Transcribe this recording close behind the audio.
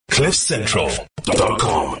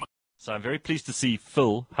CliffCentral.com. So I'm very pleased to see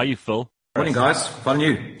Phil. How are you, Phil? Morning, guys. Fun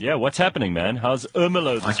you. Yeah, what's happening, man? How's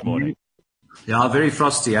Ermelo this morning? Yeah, very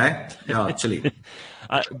frosty, eh? Yeah, chilly.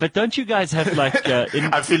 But don't you guys have like...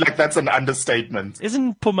 I feel like that's an understatement.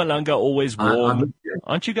 Isn't Mpumalanga always warm?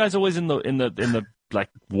 Aren't you guys always in the like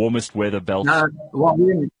warmest weather belt? No, well,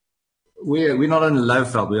 we're not on the low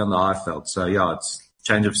veld, we're on the high veld. So yeah, it's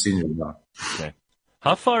change of scenery. Yeah. Okay.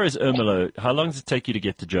 How far is Ermelo? How long does it take you to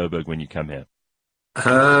get to Joburg when you come here?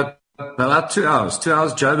 About 2 hours. 2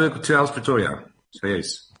 hours Joburg, 2 hours Pretoria. So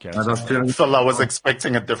yes. Okay, Phil, I was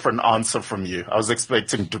expecting a different answer from you. I was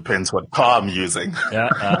expecting depends what car I'm using. Yeah.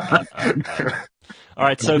 All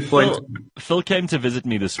right, so Phil came to visit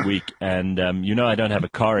me this week, and I don't have a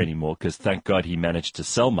car anymore because thank God he managed to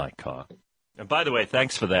sell my car. And by the way,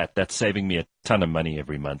 thanks for that. That's saving me a ton of money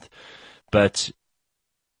every month. But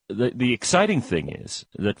the exciting thing is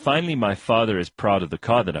that finally my father is proud of the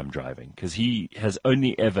car that I'm driving because he has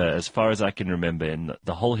only ever, as far as I can remember, in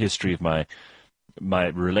the whole history of my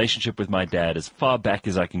relationship with my dad, as far back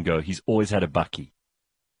as I can go, he's always had a bakkie.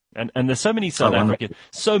 And there's so many South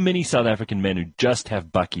African men who just have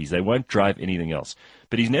bakkies. They won't drive anything else.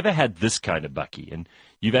 But he's never had this kind of bakkie. And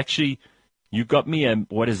you got me a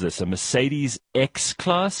Mercedes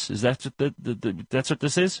X-Class? Is that what that's what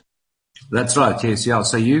this is? That's right. Yes. Yeah.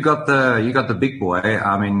 So you got the big boy.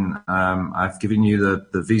 I mean, I've given you the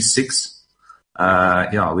V6.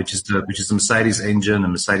 Which is the Mercedes engine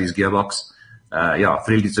and Mercedes gearbox.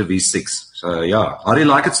 3-liter V6. So, yeah, how do you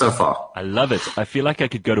like it so far? I love it. I feel like I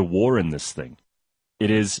could go to war in this thing.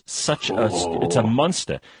 It is it's a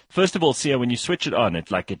monster. First of all, Sia, when you switch it on,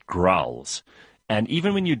 it growls. And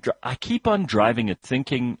even when I keep on driving it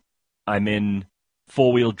thinking I'm in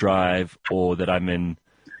four-wheel drive or that I'm in,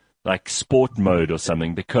 like, sport mode or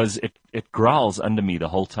something because it growls under me the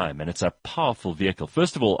whole time. And it's a powerful vehicle.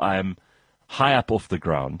 First of all, I'm high up off the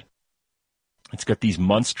ground. It's got these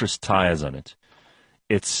monstrous tires on it.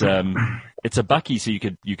 It's a bakkie, so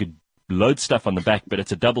you could load stuff on the back, but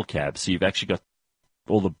it's a double cab, so you've actually got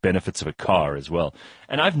all the benefits of a car as well.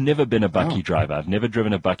 And I've never been a bakkie driver. I've never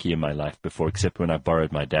driven a bakkie in my life before, except when I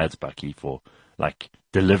borrowed my dad's bakkie for like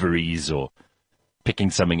deliveries or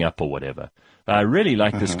picking something up or whatever. I really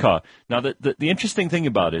like this car. Now, the interesting thing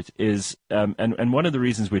about it is, and one of the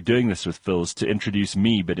reasons we're doing this with Phil is to introduce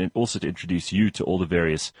me, but also to introduce you to all the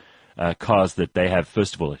various cars that they have,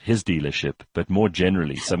 first of all, at his dealership, but more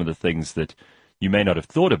generally, some of the things that you may not have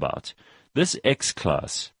thought about. This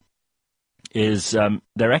X-Class is, aren't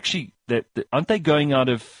they going out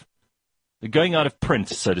of print,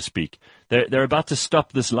 so to speak? They're about to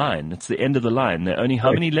stop this line. It's the end of the line. There are only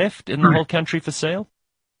how many left in the whole country for sale?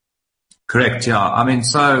 Correct, yeah. I mean,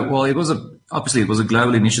 it was a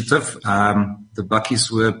global initiative. The bakkies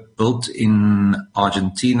were built in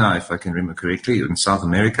Argentina, if I can remember correctly, in South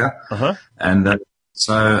America. And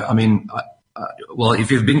I mean, if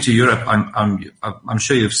you've been to Europe, I'm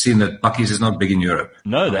sure you've seen that bakkies is not big in Europe.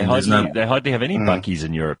 No, they hardly have any bakkies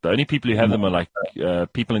in Europe. The only people who have them are like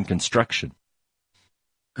people in construction.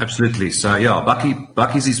 Absolutely. So yeah,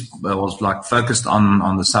 bakkies was like focused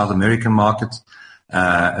on the South American market.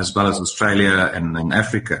 As well as Australia and in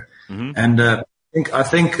Africa. And I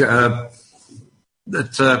think that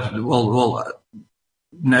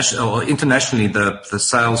internationally the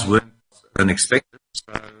sales weren't unexpected.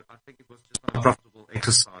 So I think it was just a profitable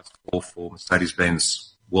exercise for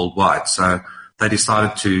Mercedes-Benz worldwide. So they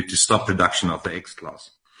decided to stop production of the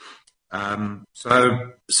X-Class.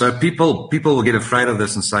 So people will get afraid of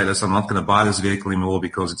this and say, listen, I'm not going to buy this vehicle anymore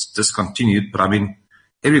because it's discontinued. But I mean,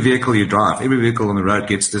 every vehicle you drive, every vehicle on the road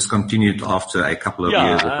gets discontinued after a couple of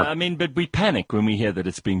years. I mean, but we panic when we hear that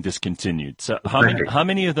it's being discontinued. So how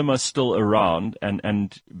many of them are still around?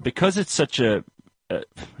 And because it's such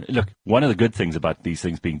look, one of the good things about these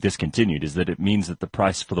things being discontinued is that it means that the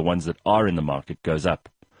price for the ones that are in the market goes up.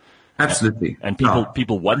 Absolutely. And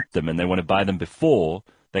people want them and they want to buy them before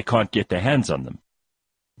they can't get their hands on them.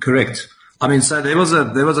 Correct. I mean, so there was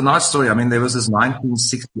a nice story. I mean, there was this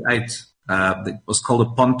 1968. It was called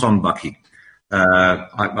a ponton bakkie.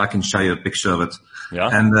 I can show you a picture of it. Yeah.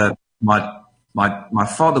 And my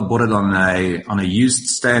father bought it on a used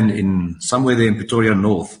stand in somewhere there in Pretoria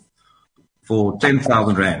North for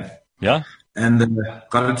 10,000 rand. Yeah. And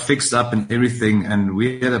got it fixed up and everything. And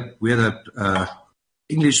we had a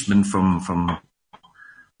Englishman from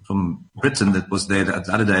Britain that was there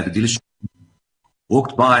the other day at the dealership.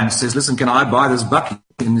 Walked by and says, listen, can I buy this bakkie?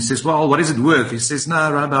 And he says, well, what is it worth? He says, no,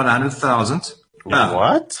 around about 100,000.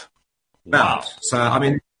 What? Wow. So, I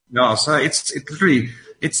mean, so it's literally,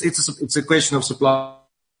 it's a question of supply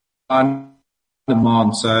and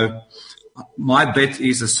demand. So my bet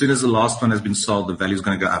is as soon as the last one has been sold, the value is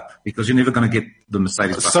going to go up because you're never going to get the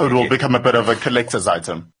Mercedes. So it will become a bit of a collector's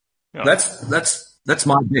item. Yeah. That's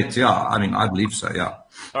my bet. Yeah, I mean, I believe so. Yeah.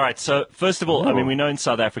 All right. So first of all, I mean, we know in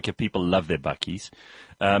South Africa people love their Bakkies,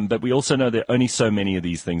 but we also know there are only so many of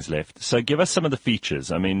these things left. So give us some of the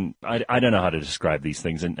features. I mean, I don't know how to describe these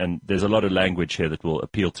things, and there's a lot of language here that will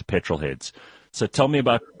appeal to petrol heads. So tell me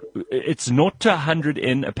about, it's 0 to 100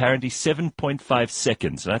 in apparently 7.5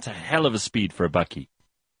 seconds. That's a hell of a speed for a Bakkie.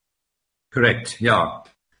 Correct. Yeah.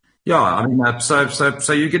 Yeah. I mean,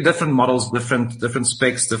 so you get different models, different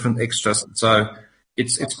specs, different extras. So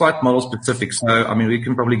it's quite model specific. So, I mean, we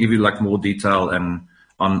can probably give you like more detail and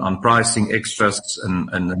on pricing, extras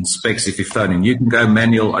and specs if you're phoning. You can go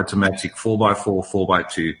manual, automatic, 4x4,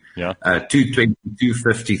 4x2, 220,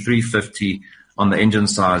 250, 350 on the engine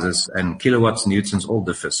sizes, and kilowatts, newtons, all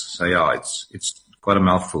differs. So yeah, it's quite a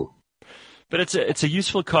mouthful. But it's a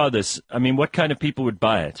useful car, this. I mean, what kind of people would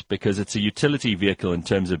buy it? Because it's a utility vehicle in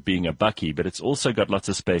terms of being a Bakkie, but it's also got lots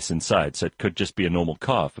of space inside. So it could just be a normal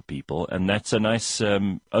car for people. And that's a nice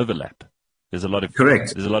overlap. There's a lot of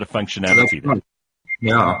functionality there.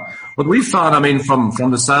 Yeah. What we found, I mean, from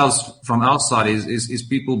the sales from our side is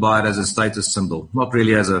people buy it as a status symbol, not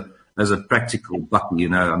really as a practical Bakkie, you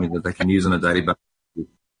know, I mean, that they can use on a daily basis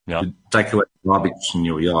to take away garbage in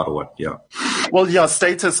your yard or what, yeah. Well, yeah,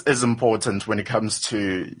 status is important when it comes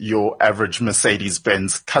to your average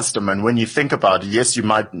Mercedes-Benz customer. And when you think about it, yes, you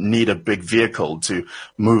might need a big vehicle to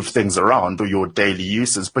move things around or your daily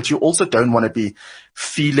uses, but you also don't want to be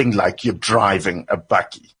feeling like you're driving a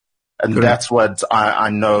Bakkie. And Correct. That's what I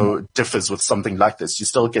know differs with something like this. You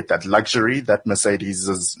still get that luxury that Mercedes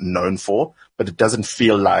is known for, but it doesn't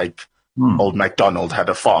feel like old MacDonald had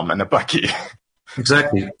a farm and a Bakkie.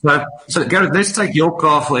 Exactly. So Gareth, let's take your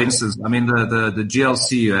car, for instance. I mean, the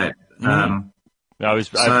GLC you had.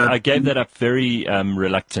 I gave that up very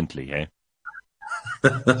reluctantly. Eh?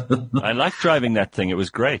 I liked driving that thing. It was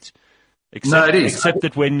great. Except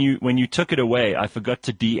that when you took it away, I forgot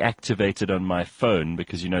to deactivate it on my phone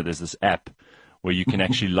because, you know, there's this app where you can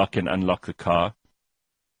actually lock and unlock the car.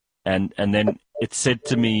 And then it said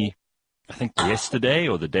to me, I think yesterday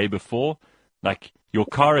or the day before, like, your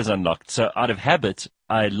car is unlocked. So out of habit,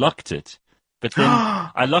 I locked it. But then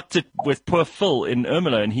I locked it with poor Phil in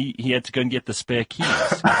Ermelo, and he had to go and get the spare keys.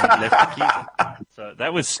 He left the keys. So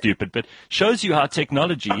that was stupid, but shows you how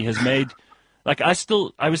technology has made, like, I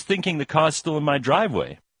was thinking the car's still in my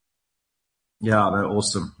driveway. Yeah, they're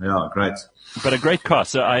awesome. Yeah, great. But a great car.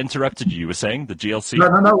 So I interrupted you. You were saying the GLC?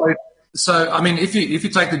 No. Wait. So, I mean, if you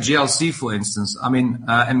take the GLC, for instance, I mean,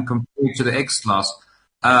 and compare it to the X-Class,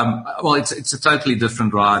 well, it's a totally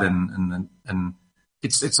different ride and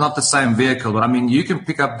it's not the same vehicle, but I mean, you can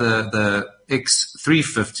pick up the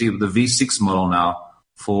X350, the V6 model now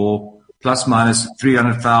for plus minus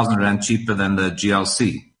 300,000 Rand cheaper than the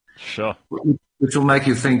GLC. Sure. Which will make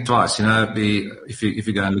you think twice, you know, if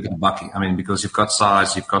you go and look at the Bakkie. I mean, because you've got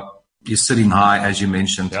size, you're sitting high, as you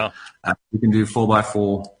mentioned. Yeah. You can do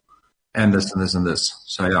 4x4 and this and this and this.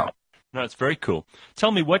 So, yeah. No, it's very cool.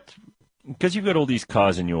 Tell me because you've got all these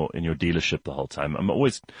cars in your dealership the whole time.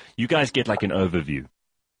 You guys get like an overview.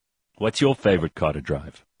 What's your favorite car to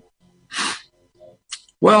drive?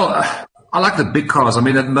 Well, I like the big cars. I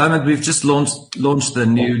mean, at the moment we've just launched the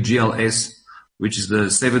new GLS, which is the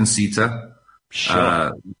 7-seater,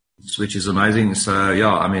 sure. Which is amazing. So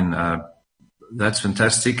yeah, I mean, that's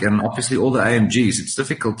fantastic. And obviously all the AMGs, it's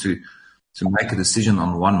difficult to make a decision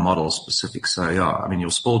on one model specific. So yeah, I mean,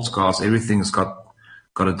 your sports cars, everything's got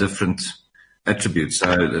a different attribute.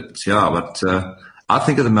 So but I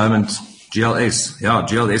think at the moment GLS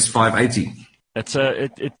 580.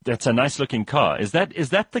 That's a nice looking car. Is that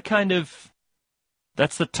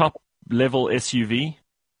that's the top level SUV?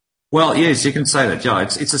 Well, yes, you can say that. Yeah,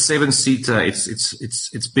 it's a 7-seater.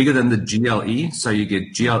 It's bigger than the GLE. So you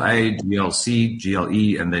get GLA, GLC,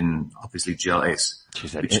 GLE, and then obviously GLS.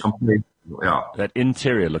 Jeez, that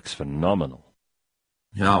interior looks phenomenal.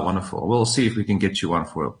 Yeah, wonderful. We'll see if we can get you one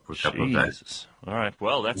for a couple of days. All right.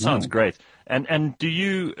 Well, that sounds great. And do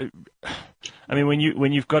you? I mean,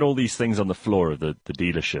 when you've got all these things on the floor of the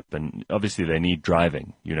dealership, and obviously they need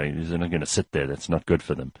driving. You know, they're not going to sit there. That's not good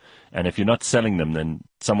for them. And if you're not selling them, then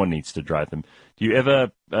someone needs to drive them. Do you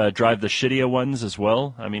ever drive the shittier ones as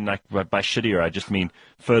well? I mean, like by shittier, I just mean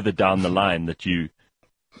further down the line that you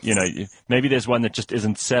know, maybe there's one that just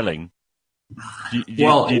isn't selling. Do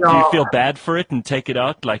you feel bad for it and take it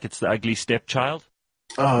out like it's the ugly stepchild?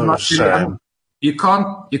 Oh, shame. You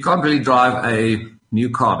can't really drive a new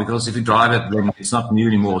car because if you drive it, then it's not new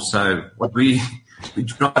anymore. So what we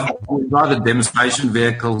drive a demonstration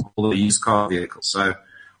vehicle or a used car vehicle. So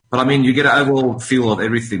But I mean, you get an overall feel of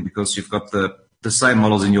everything because you've got the same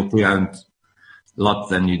models in your pre-owned lot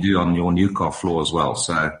than you do on your new car floor as well.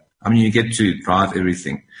 So, I mean, you get to drive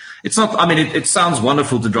everything. It's not, I mean, it sounds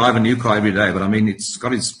wonderful to drive a new car every day, but I mean, it's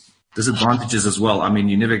got its disadvantages as well. I mean,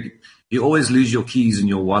 you always lose your keys in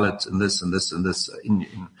your wallet and this and this and this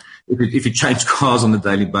if you change cars on a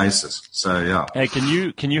daily basis. So, yeah. Hey, can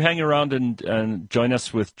you hang around and join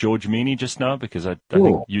us with George Meany just now? Because I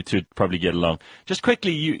think you two probably get along. Just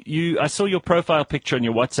quickly, I saw your profile picture on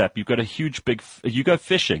your WhatsApp. You've got a huge you go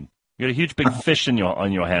fishing. You got a huge big fish on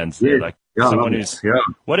your hands there. Yeah, like yeah, someone who's,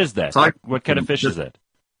 what is that? What kind of fish is that?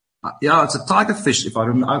 Yeah, it's a tiger fish. If I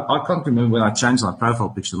remember, I can't remember when I changed my profile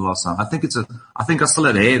picture the last time. I think I still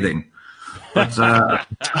had hair then. But,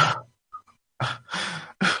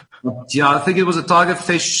 yeah, I think it was a tiger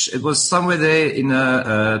fish. It was somewhere there in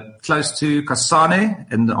close to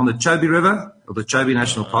Kasane and on the Chobe River or the Chobe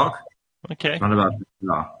National Park. Okay.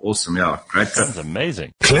 Awesome. Yeah, great. That's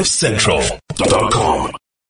amazing. CliffCentral.com